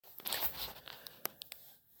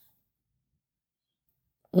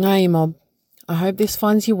Hey, Mob. I hope this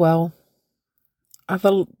finds you well. I've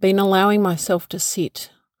been allowing myself to sit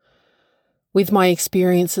with my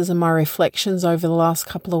experiences and my reflections over the last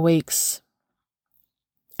couple of weeks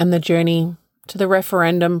and the journey to the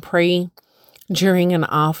referendum pre, during and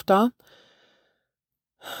after.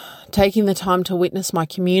 Taking the time to witness my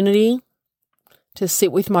community, to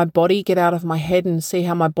sit with my body, get out of my head and see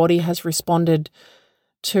how my body has responded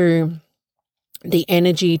to the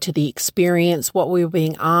energy, to the experience, what we were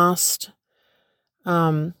being asked,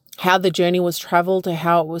 how the journey was traveled, to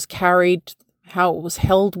how it was carried, how it was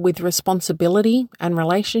held with responsibility and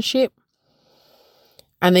relationship.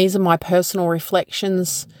 And these are my personal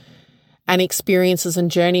reflections and experiences and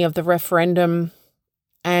journey of the referendum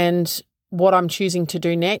and what I'm choosing to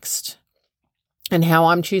do next and how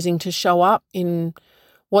I'm choosing to show up in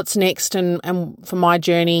what's next and for my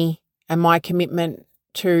journey and my commitment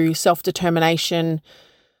to self-determination,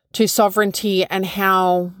 to sovereignty, and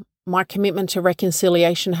how my commitment to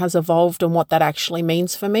reconciliation has evolved and what that actually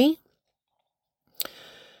means for me.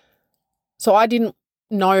 So I didn't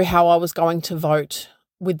know how I was going to vote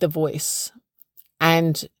with the voice.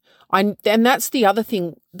 And that's the other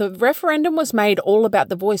thing. The referendum was made all about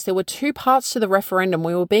the voice. There were two parts to the referendum.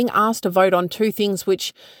 We were being asked to vote on two things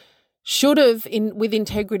which should have, with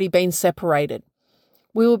integrity, been separated.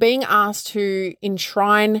 We were being asked to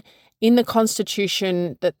enshrine in the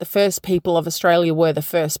Constitution that the first people of Australia were the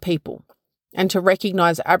first people and to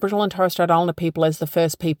recognise Aboriginal and Torres Strait Islander people as the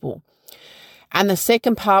first people. And the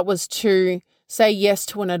second part was to say yes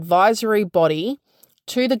to an advisory body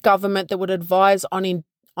to the government that would advise on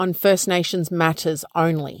First Nations matters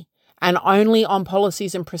only, and only on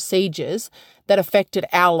policies and procedures that affected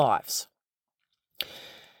our lives.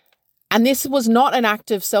 And this was not an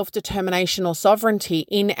act of self-determination or sovereignty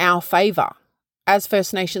in our favour as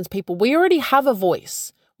First Nations people. We already have a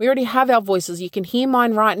voice. We already have our voices. You can hear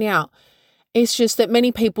mine right now. It's just that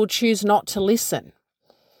many people choose not to listen.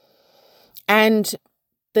 And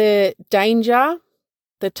the danger,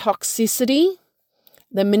 the toxicity,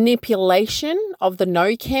 the manipulation of the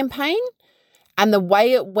No campaign and the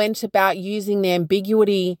way it went about using the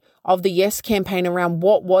ambiguity of the Yes campaign around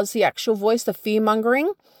what was the actual voice, the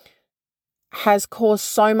fear-mongering, has caused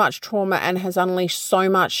so much trauma and has unleashed so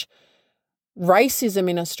much racism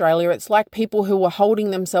in Australia. It's like people who were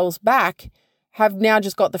holding themselves back have now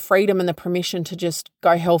just got the freedom and the permission to just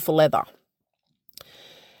go hell for leather.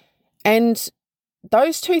 And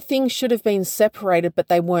those two things should have been separated, but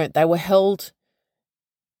they weren't. They were held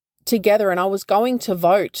together, and I was going to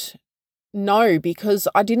vote no because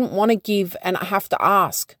I didn't want to give and I have to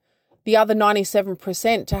ask the other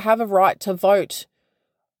 97% to have a right to vote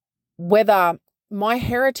whether my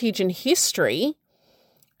heritage and history,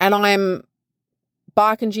 and I'm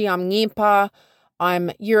Barkindji, I'm Ngimpa, I'm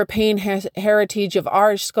European heritage of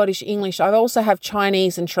Irish, Scottish, English. I also have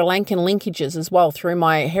Chinese and Sri Lankan linkages as well through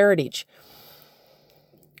my heritage.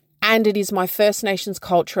 And it is my First Nations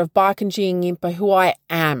culture of Barkindji and Ngimpa who I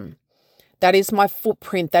am. That is my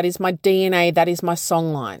footprint. That is my DNA. That is my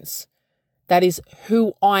songlines. That is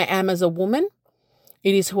who I am as a woman.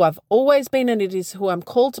 It is who I've always been, and it is who I'm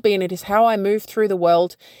called to be, and it is how I move through the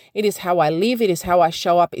world. It is how I live. It is how I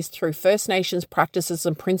show up, is through First Nations practices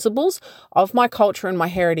and principles of my culture and my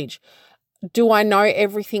heritage. Do I know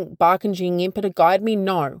everything Barkindji and Ngimpa to guide me?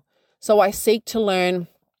 No. So I seek to learn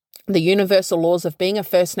the universal laws of being a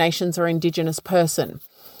First Nations or Indigenous person.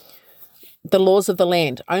 The laws of the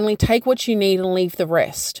land. Only take what you need and leave the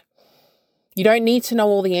rest. You don't need to know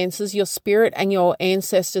all the answers. Your spirit and your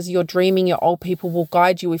ancestors, your dreaming, your old people will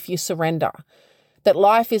guide you if you surrender. That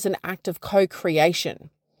life is an act of co-creation.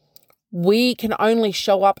 We can only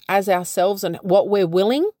show up as ourselves and what we're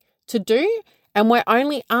willing to do, and we're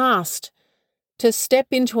only asked to step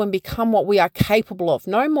into and become what we are capable of,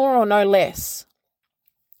 no more or no less,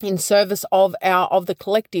 in service of the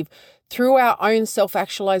collective, through our own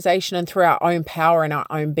self-actualization and through our own power and our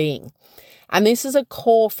own being. And this is a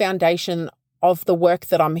core foundation of the work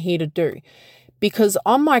that I'm here to do. Because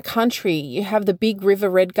on my country, you have the big river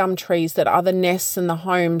red gum trees that are the nests and the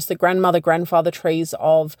homes, the grandmother, grandfather trees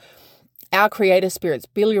of our creator spirits,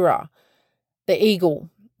 Billura, the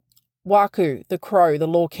eagle, Waku, the crow, the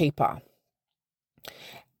lawkeeper.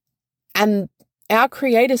 And our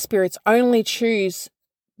creator spirits only choose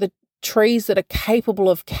the trees that are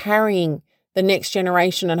capable of carrying the next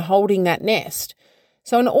generation and holding that nest.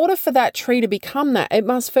 So in order for that tree to become that, it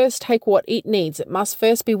must first take what it needs. It must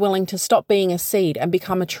first be willing to stop being a seed and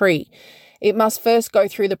become a tree. It must first go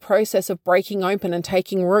through the process of breaking open and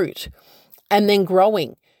taking root and then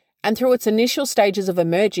growing. And through its initial stages of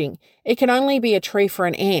emerging, it can only be a tree for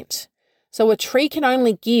an ant. So a tree can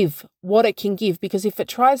only give what it can give, because if it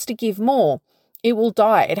tries to give more, it will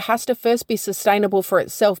die. It has to first be sustainable for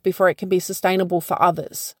itself before it can be sustainable for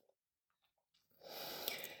others.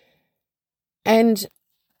 And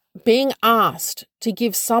being asked to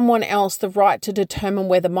give someone else the right to determine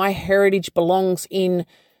whether my heritage belongs in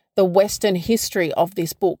the Western history of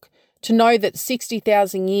this book, to know that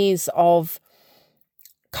 60,000 years of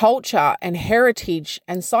culture and heritage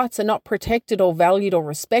and sites are not protected or valued or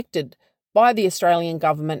respected by the Australian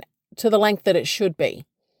government to the length that it should be.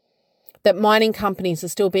 That mining companies are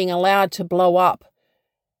still being allowed to blow up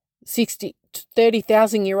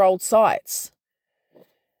 30,000-year-old sites.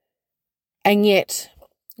 And yet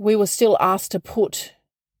we were still asked to put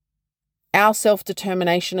our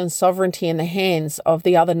self-determination and sovereignty in the hands of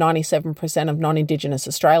the other 97% of non-Indigenous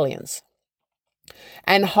Australians,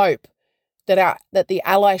 and hope that the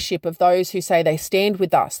allyship of those who say they stand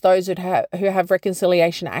with us, those who have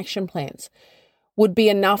reconciliation action plans, would be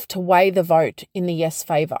enough to weigh the vote in the yes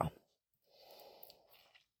favour.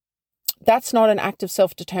 That's not an act of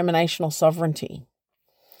self-determination or sovereignty.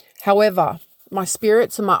 However, my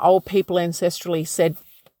spirits and my old people ancestrally said,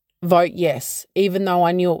 vote yes, even though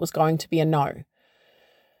I knew it was going to be a no.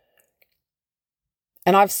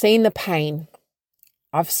 And I've seen the pain.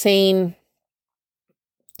 I've seen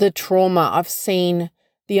the trauma. I've seen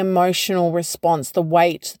the emotional response, the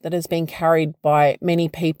weight that has been carried by many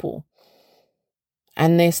people.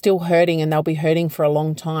 And they're still hurting, and they'll be hurting for a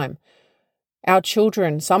long time. Our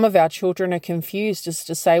children, some of our children are confused as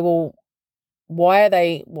to say, well, why are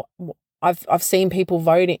they... I've seen people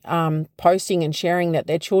voting, posting and sharing that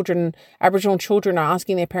their children, Aboriginal children, are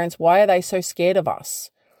asking their parents, why are they so scared of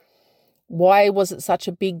us? Why was it such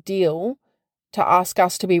a big deal to ask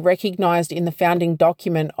us to be recognised in the founding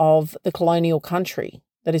document of the colonial country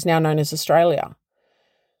that is now known as Australia?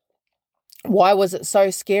 Why was it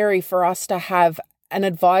so scary for us to have an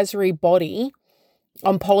advisory body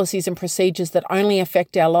on policies and procedures that only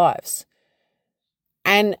affect our lives?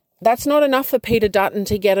 And that's not enough for Peter Dutton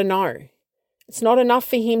to get a no. It's not enough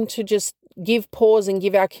for him to just give pause and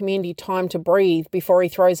give our community time to breathe before he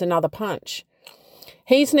throws another punch.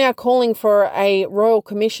 He's now calling for a royal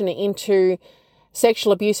commission into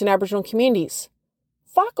sexual abuse in Aboriginal communities.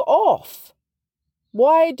 Fuck off.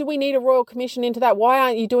 Why do we need a royal commission into that? Why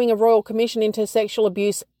aren't you doing a royal commission into sexual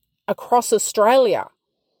abuse across Australia,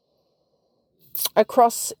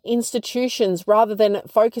 across institutions, rather than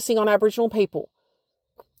focusing on Aboriginal people?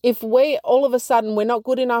 If we, all of a sudden, we're not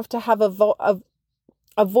good enough to have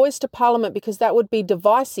a voice to Parliament because that would be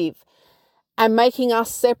divisive and making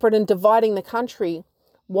us separate and dividing the country,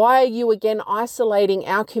 why are you again isolating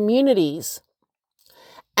our communities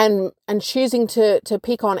and choosing to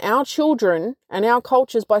pick on our children and our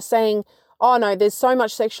cultures by saying, oh no, there's so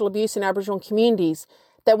much sexual abuse in Aboriginal communities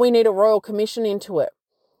that we need a royal commission into it?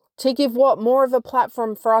 To give what? More of a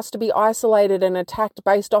platform for us to be isolated and attacked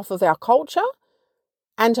based off of our culture?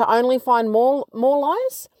 And to only find more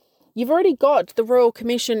lies? You've already got the Royal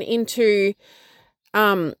Commission into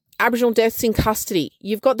Aboriginal deaths in custody.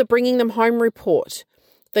 You've got the Bringing Them Home report,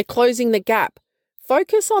 the Closing the Gap.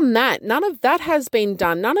 Focus on that. None of that has been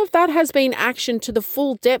done. None of that has been actioned to the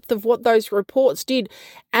full depth of what those reports did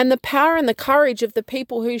and the power and the courage of the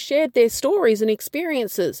people who shared their stories and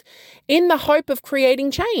experiences in the hope of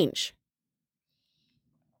creating change.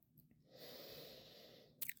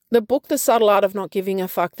 The book, The Subtle Art of Not Giving a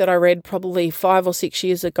Fuck, that I read probably 5 or 6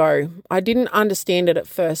 years ago, I didn't understand it at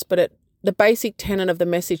first, but the basic tenet of the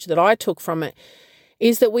message that I took from it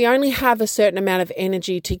is that we only have a certain amount of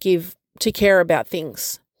energy to care about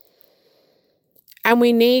things. And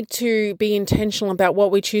we need to be intentional about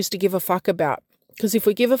what we choose to give a fuck about. Because if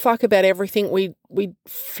we give a fuck about everything, we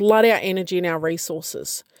flood our energy and our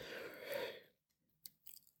resources.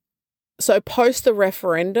 So post the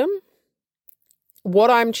referendum,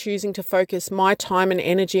 what I'm choosing to focus my time and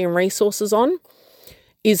energy and resources on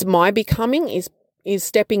is my becoming, is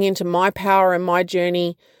stepping into my power and my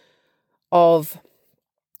journey of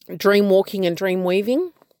dream walking and dream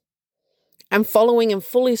weaving, and following and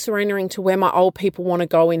fully surrendering to where my old people want to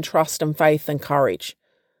go in trust and faith and courage.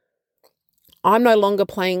 I'm no longer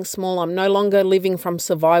playing small. I'm no longer living from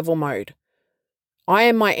survival mode. I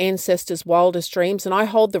am my ancestors' wildest dreams, and I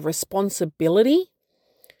hold the responsibility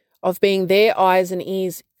of being their eyes and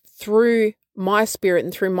ears through my spirit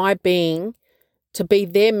and through my being to be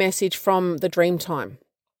their message from the dream time.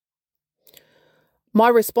 My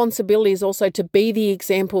responsibility is also to be the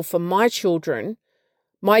example for my children,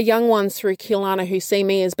 my young ones through Kilana who see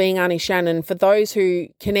me as being Auntie Shannon. For those who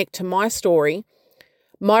connect to my story,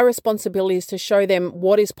 my responsibility is to show them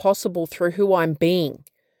what is possible through who I'm being,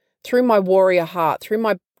 through my warrior heart, through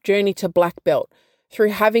my journey to black belt through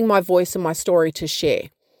having my voice and my story to share.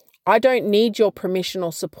 I don't need your permission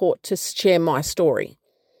or support to share my story.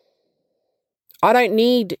 I don't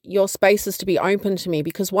need your spaces to be open to me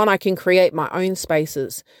because, one, I can create my own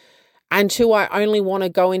spaces. And two, I only want to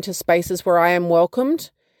go into spaces where I am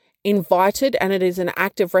welcomed, invited, and it is an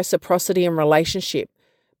act of reciprocity and relationship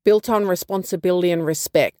built on responsibility and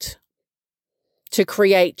respect to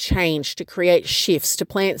create change, to create shifts, to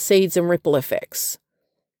plant seeds and ripple effects.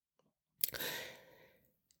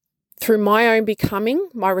 Through my own becoming,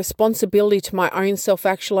 my responsibility to my own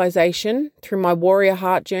self-actualization, through my warrior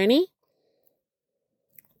heart journey,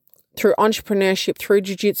 through entrepreneurship, through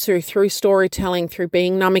jiu-jitsu, through storytelling, through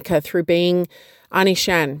being Namika, through being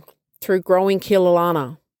Anishan, through growing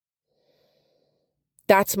Kilalana.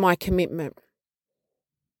 That's my commitment.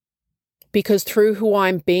 Because through who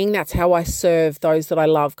I'm being, that's how I serve those that I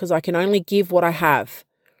love, because I can only give what I have.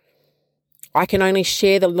 I can only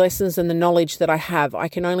share the lessons and the knowledge that I have. I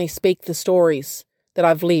can only speak the stories that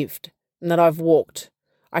I've lived and that I've walked.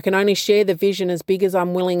 I can only share the vision as big as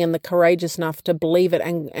I'm willing and the courageous enough to believe it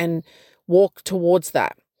and walk towards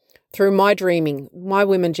that. Through my dreaming, my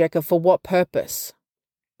women, Jekka, for what purpose?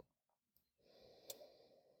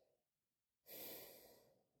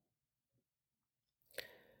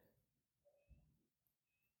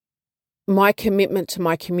 My commitment to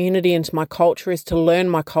my community and to my culture is to learn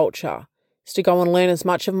my culture, is to go and learn as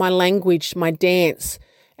much of my language, my dance,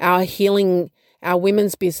 our healing, our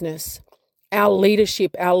women's business, our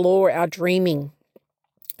leadership, our law, our dreaming.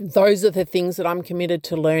 Those are the things that I'm committed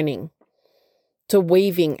to learning, to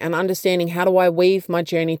weaving and understanding how do I weave my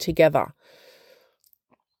journey together.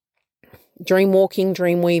 Dream walking,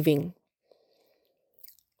 dream weaving.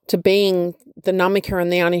 To being the Namika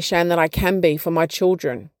and the Anishan that I can be for my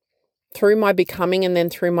children. Through my becoming and then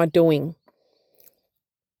through my doing.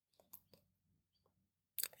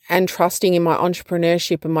 And trusting in my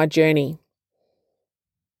entrepreneurship and my journey.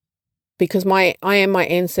 Because I am my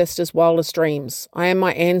ancestors' wildest dreams. I am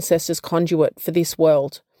my ancestors' conduit for this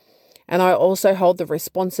world. And I also hold the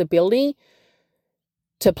responsibility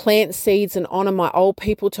to plant seeds and honour my old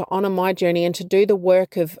people, to honour my journey and to do the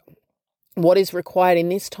work of what is required in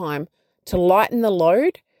this time to lighten the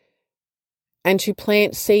load and to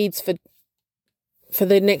plant seeds for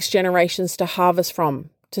the next generations to harvest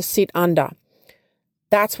from, to sit under.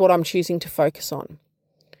 That's what I'm choosing to focus on.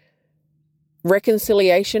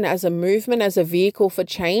 Reconciliation as a movement, as a vehicle for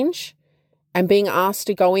change, and being asked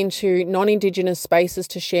to go into non-Indigenous spaces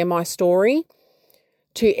to share my story,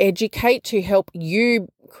 to educate, to help you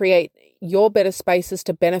create your better spaces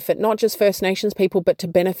to benefit not just First Nations people, but to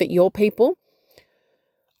benefit your people.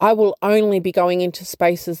 I will only be going into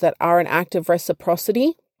spaces that are an act of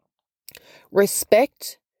reciprocity,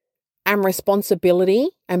 respect, and responsibility,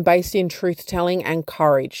 and based in truth-telling and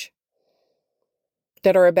courage,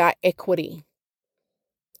 that are about equity,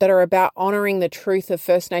 that are about honouring the truth of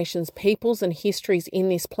First Nations peoples and histories in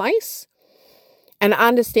this place, and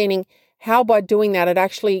understanding how by doing that it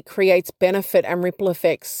actually creates benefit and ripple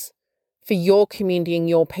effects for your community and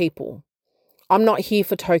your people. I'm not here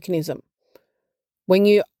for tokenism. When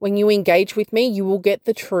you engage with me, you will get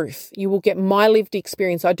the truth. You will get my lived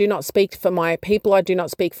experience. I do not speak for my people. I do not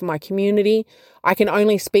speak for my community. I can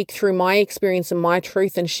only speak through my experience and my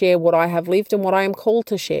truth and share what I have lived and what I am called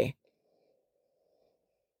to share.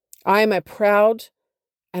 I am a proud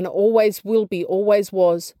and always will be, always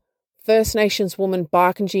was, First Nations woman,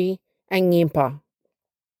 Barkindji and Yimpa.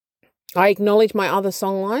 I acknowledge my other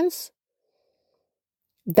songlines.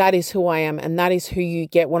 That is who I am, and that is who you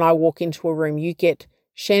get when I walk into a room. You get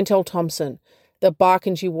Chantel Thompson, the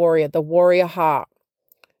Barkindji warrior, the warrior heart,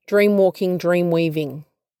 dream walking, dream weaving.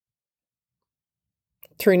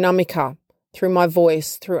 Through Namika, through my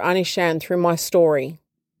voice, through Anishan, through my story.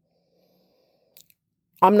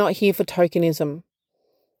 I'm not here for tokenism.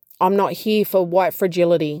 I'm not here for white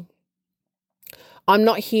fragility. I'm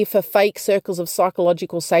not here for fake circles of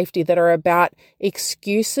psychological safety that are about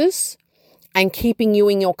excuses and keeping you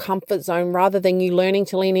in your comfort zone rather than you learning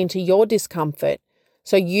to lean into your discomfort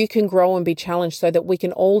so you can grow and be challenged so that we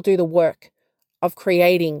can all do the work of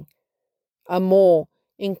creating a more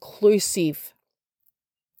inclusive,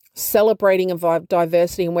 celebrating of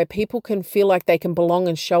diversity and where people can feel like they can belong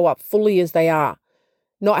and show up fully as they are,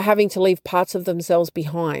 not having to leave parts of themselves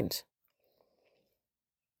behind.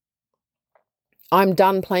 I'm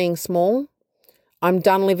done playing small. I'm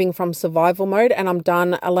done living from survival mode, and I'm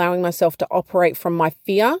done allowing myself to operate from my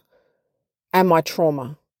fear and my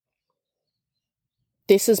trauma.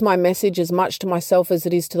 This is my message as much to myself as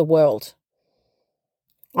it is to the world.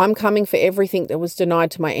 I'm coming for everything that was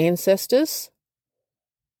denied to my ancestors.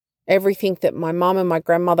 everything that my mum and my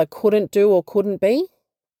grandmother couldn't do or couldn't be.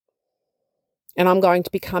 And I'm going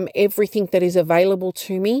to become everything that is available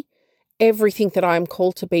to me, everything that I am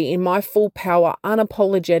called to be in my full power,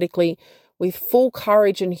 unapologetically, with full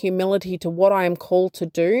courage and humility to what I am called to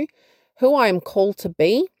do, who I am called to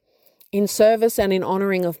be, in service and in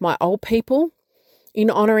honouring of my old people, in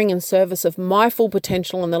honouring and service of my full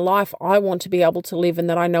potential and the life I want to be able to live and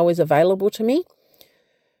that I know is available to me,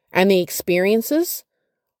 and the experiences.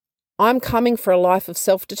 I'm coming for a life of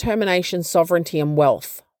self-determination, sovereignty, and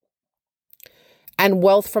wealth. And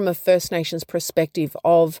wealth from a First Nations perspective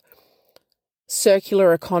of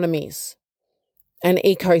circular economies and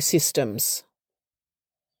ecosystems.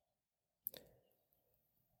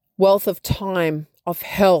 Wealth of time, of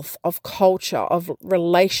health, of culture, of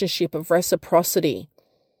relationship, of reciprocity.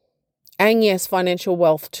 And yes, financial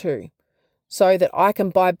wealth too, so that I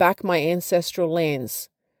can buy back my ancestral lands,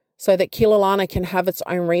 so that Kililana can have its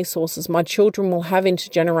own resources. My children will have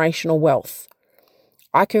intergenerational wealth.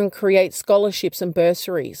 I can create scholarships and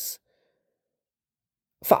bursaries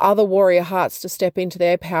for other warrior hearts to step into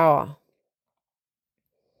their power.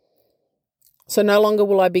 So no longer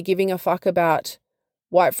will I be giving a fuck about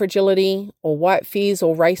white fragility or white fears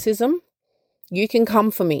or racism. You can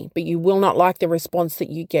come for me, but you will not like the response that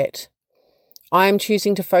you get. I am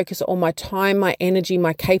choosing to focus all my time, my energy,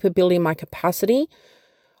 my capability, my capacity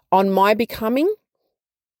on my becoming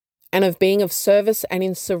and of being of service and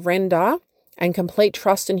in surrender and complete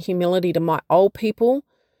trust and humility to my old people,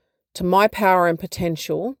 to my power and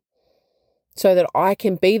potential, so that I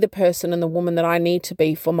can be the person and the woman that I need to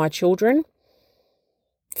be for my children,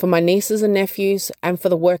 for my nieces and nephews, and for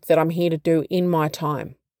the work that I'm here to do in my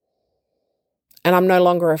time. And I'm no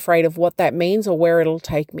longer afraid of what that means or where it'll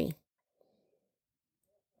take me.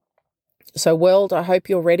 So world, I hope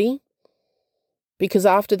you're ready, because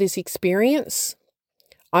after this experience,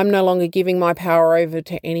 I'm no longer giving my power over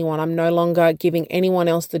to anyone. I'm no longer giving anyone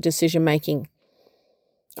else the decision making.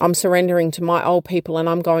 I'm surrendering to my old people and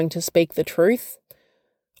I'm going to speak the truth.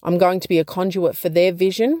 I'm going to be a conduit for their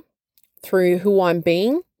vision through who I'm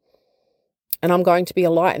being. And I'm going to be a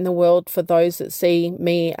light in the world for those that see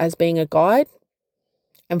me as being a guide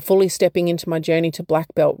and fully stepping into my journey to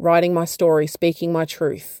black belt, writing my story, speaking my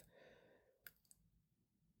truth,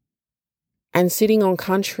 and sitting on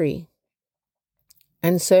country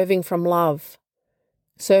and serving from love,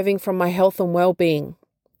 serving from my health and well-being,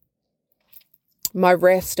 my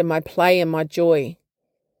rest and my play and my joy,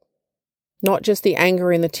 not just the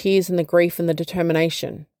anger and the tears and the grief and the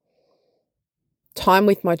determination. Time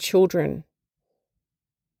with my children,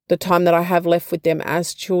 the time that I have left with them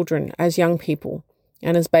as children, as young people,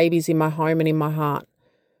 and as babies in my home and in my heart,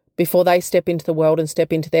 before they step into the world and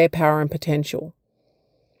step into their power and potential.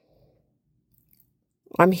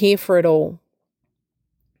 I'm here for it all.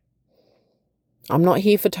 I'm not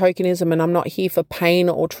here for tokenism, and I'm not here for pain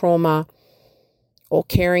or trauma or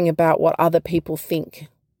caring about what other people think.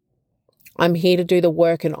 I'm here to do the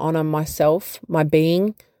work and honour myself, my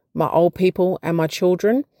being, my old people and my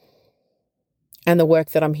children, and the work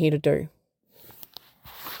that I'm here to do.